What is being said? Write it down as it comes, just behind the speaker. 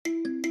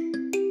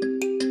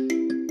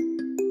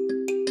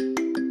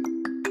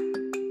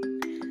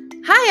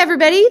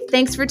everybody.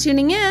 Thanks for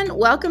tuning in.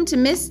 Welcome to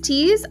Miss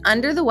T's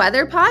Under the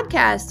Weather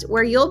podcast,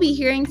 where you'll be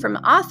hearing from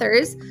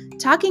authors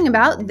talking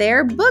about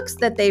their books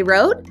that they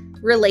wrote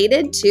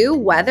related to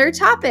weather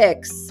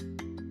topics.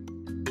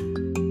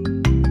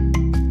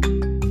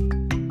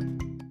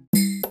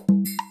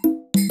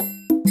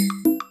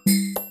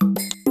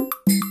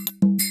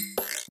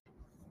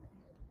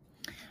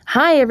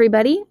 Hi,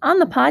 everybody. On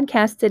the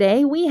podcast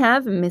today, we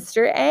have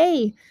Mr.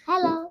 A.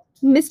 Hello.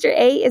 Mr.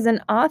 A is an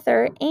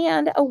author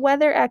and a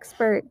weather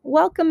expert.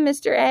 Welcome,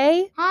 Mr.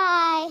 A.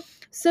 Hi.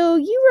 So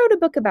you wrote a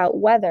book about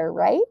weather,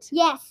 right?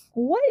 Yes.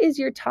 What is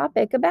your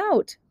topic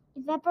about?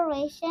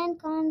 Evaporation,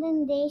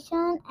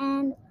 condensation,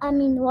 and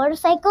water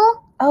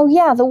cycle. Oh,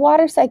 yeah, the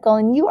water cycle.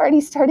 And you already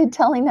started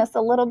telling us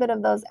a little bit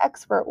of those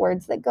expert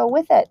words that go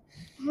with it.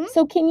 Mm-hmm.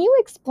 So can you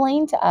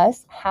explain to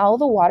us how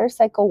the water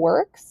cycle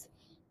works?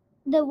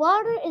 The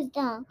water is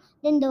down.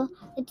 Then the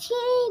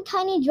teeny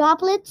tiny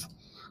droplets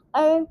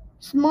are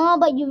small,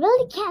 but you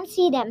really can't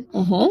see them.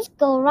 Mm-hmm. It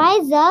go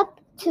rise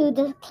up to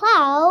the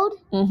cloud.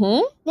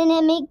 Mm-hmm.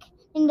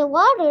 Then the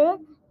water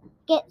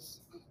gets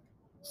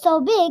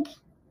so big.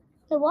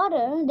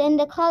 Then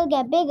the cloud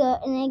get bigger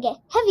and then get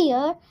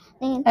heavier.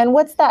 And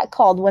what's that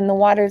called when the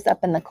water's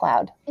up in the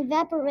cloud?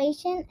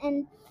 Evaporation,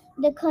 and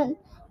when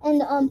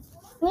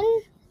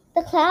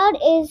the cloud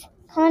is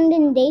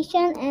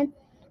condensation, and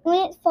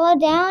when it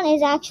falls down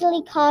is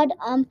actually called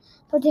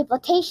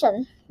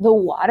precipitation. The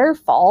water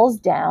falls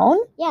down?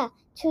 Yeah,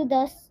 to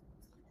the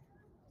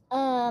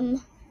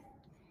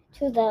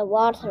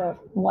water.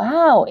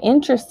 Wow,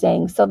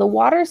 interesting. So the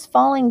water's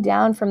falling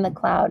down from the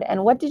cloud.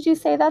 And what did you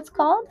say that's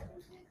called?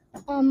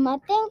 I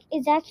think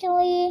it's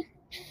actually...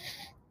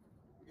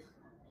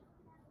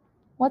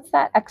 What's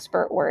that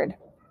expert word?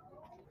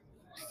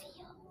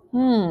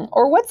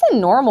 Or what's a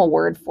normal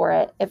word for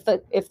it? If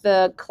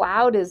the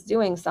cloud is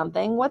doing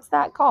something, what's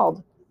that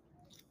called?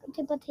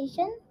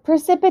 Precipitation?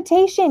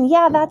 Precipitation.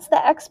 Yeah, that's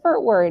the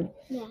expert word.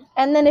 Yeah.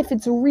 And then if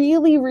it's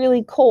really,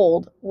 really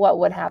cold, what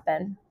would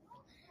happen?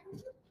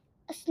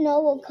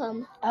 Snow will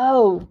come.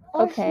 Oh,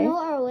 okay. Or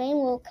snow or rain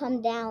will come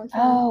down.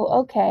 Oh,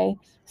 okay.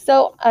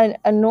 So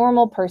a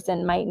normal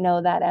person might know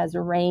that as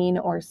rain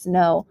or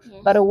snow,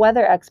 Yes. But a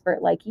weather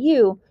expert like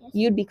you, Yes.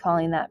 You'd be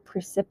calling that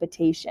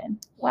precipitation.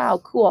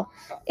 Wow, cool.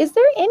 Is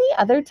there any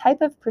other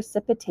type of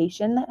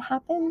precipitation that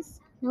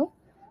happens? No.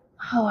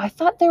 Oh, I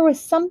thought there was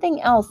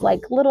something else,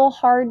 like little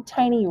hard,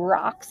 tiny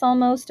rocks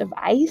almost of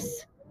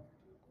ice.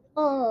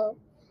 Oh,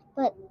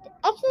 but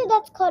actually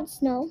that's called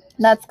snow.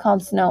 That's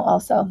called snow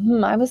also.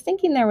 I was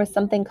thinking there was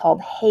something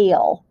called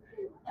hail.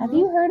 Have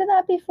you heard of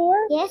that before?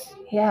 Yes.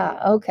 Yeah,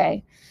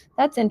 okay.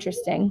 That's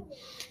interesting.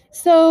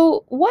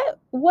 So what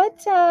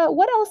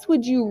else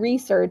would you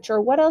research,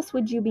 or what else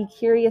would you be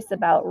curious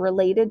about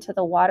related to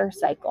the water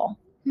cycle?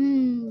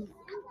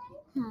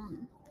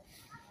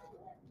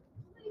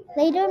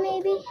 Later,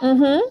 maybe?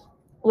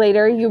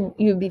 Later,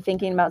 you'd be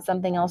thinking about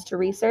something else to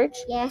research?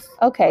 Yes.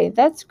 Okay,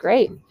 that's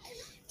great.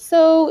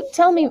 So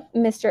tell me,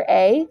 Mr.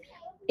 A,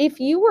 if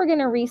you were going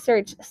to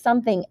research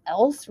something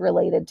else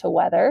related to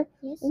weather,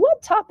 Yes.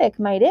 What topic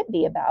might it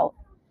be about?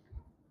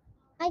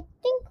 I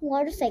think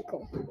water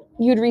cycle.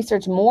 You'd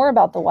research more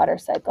about the water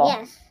cycle?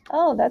 Yes.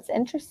 Oh, that's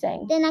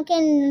interesting. Then I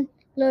can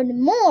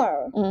learn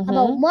more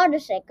about water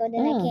cycle.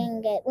 Then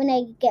when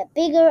I get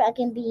bigger, I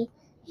can be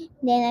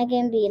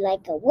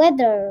like a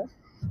weather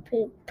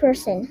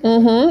person.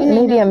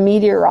 Maybe a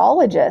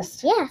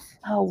meteorologist. Yes.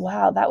 Oh,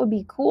 wow. That would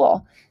be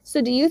cool.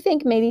 So do you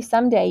think maybe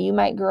someday you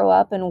might grow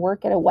up and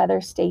work at a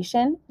weather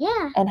station?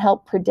 Yeah. And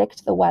help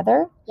predict the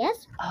weather?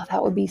 Yes. Oh,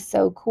 that would be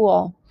so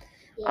cool.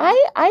 Yeah.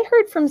 I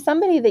heard from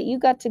somebody that you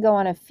got to go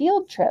on a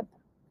field trip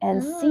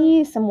and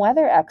see some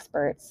weather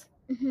experts.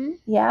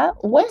 Yeah?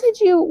 What did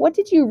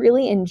you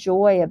really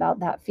enjoy about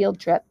that field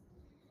trip?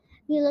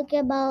 We look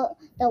about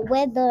the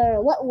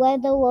weather, what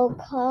weather will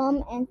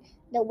come, and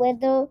the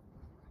weather,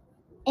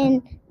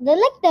 and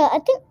I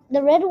think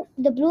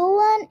the blue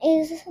one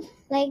is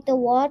like the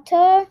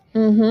water,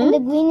 and the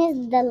green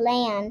is the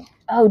land.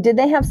 Oh, did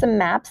they have some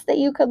maps that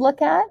you could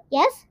look at?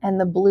 Yes. And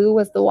the blue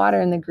was the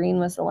water and the green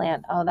was the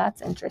land. Oh,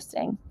 that's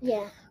interesting.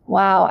 Yeah.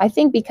 Wow. I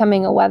think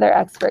becoming a weather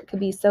expert could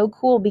be so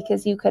cool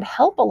because you could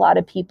help a lot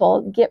of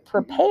people get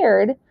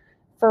prepared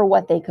for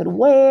what they could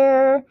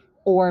wear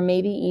or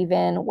maybe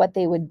even what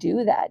they would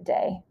do that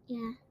day.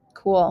 Yeah.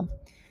 Cool.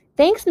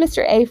 Thanks,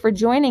 Mr. A, for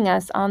joining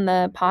us on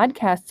the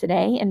podcast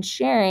today and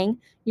sharing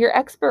your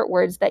expert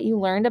words that you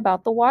learned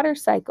about the water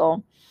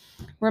cycle.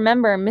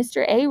 Remember,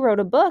 Mr. A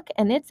wrote a book,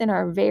 and it's in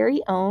our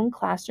very own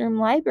classroom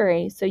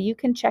library, so you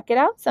can check it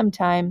out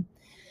sometime.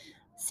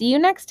 See you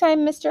next time,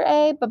 Mr.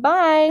 A.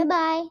 Bye-bye.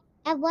 Bye-bye.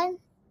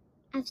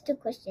 I have 2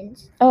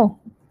 questions. Oh.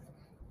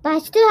 But I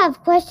still have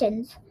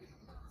questions.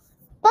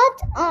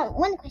 But,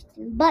 one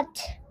question. But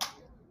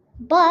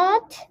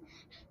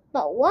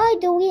why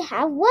do we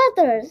have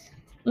weathers?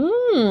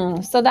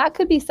 So that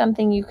could be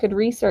something you could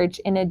research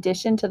in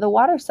addition to the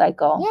water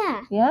cycle.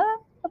 Yeah. Yeah?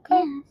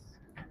 Okay. Yes.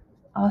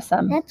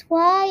 Awesome. That's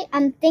why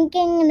I'm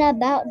thinking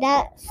about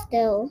that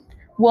still.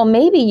 Well,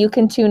 maybe you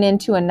can tune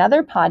into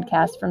another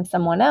podcast from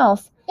someone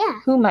else Yeah.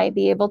 who might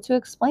be able to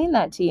explain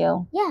that to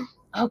you. Yeah.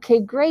 Okay,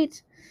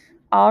 great.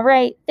 All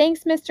right.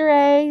 Thanks, Mr.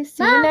 A.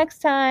 See you Bye. next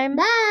time.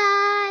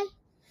 Bye.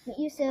 Meet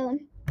you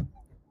soon.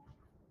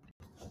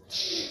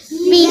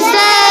 Be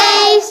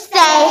safe, stay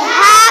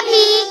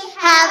happy,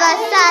 have a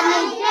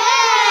sunny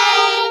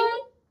day.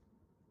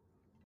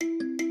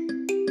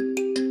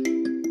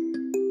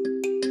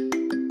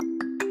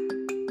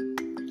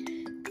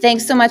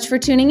 Thanks so much for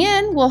tuning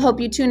in. We'll hope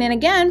you tune in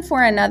again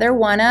for another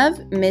one of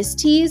Miss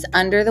T's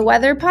Under the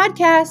Weather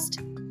podcast.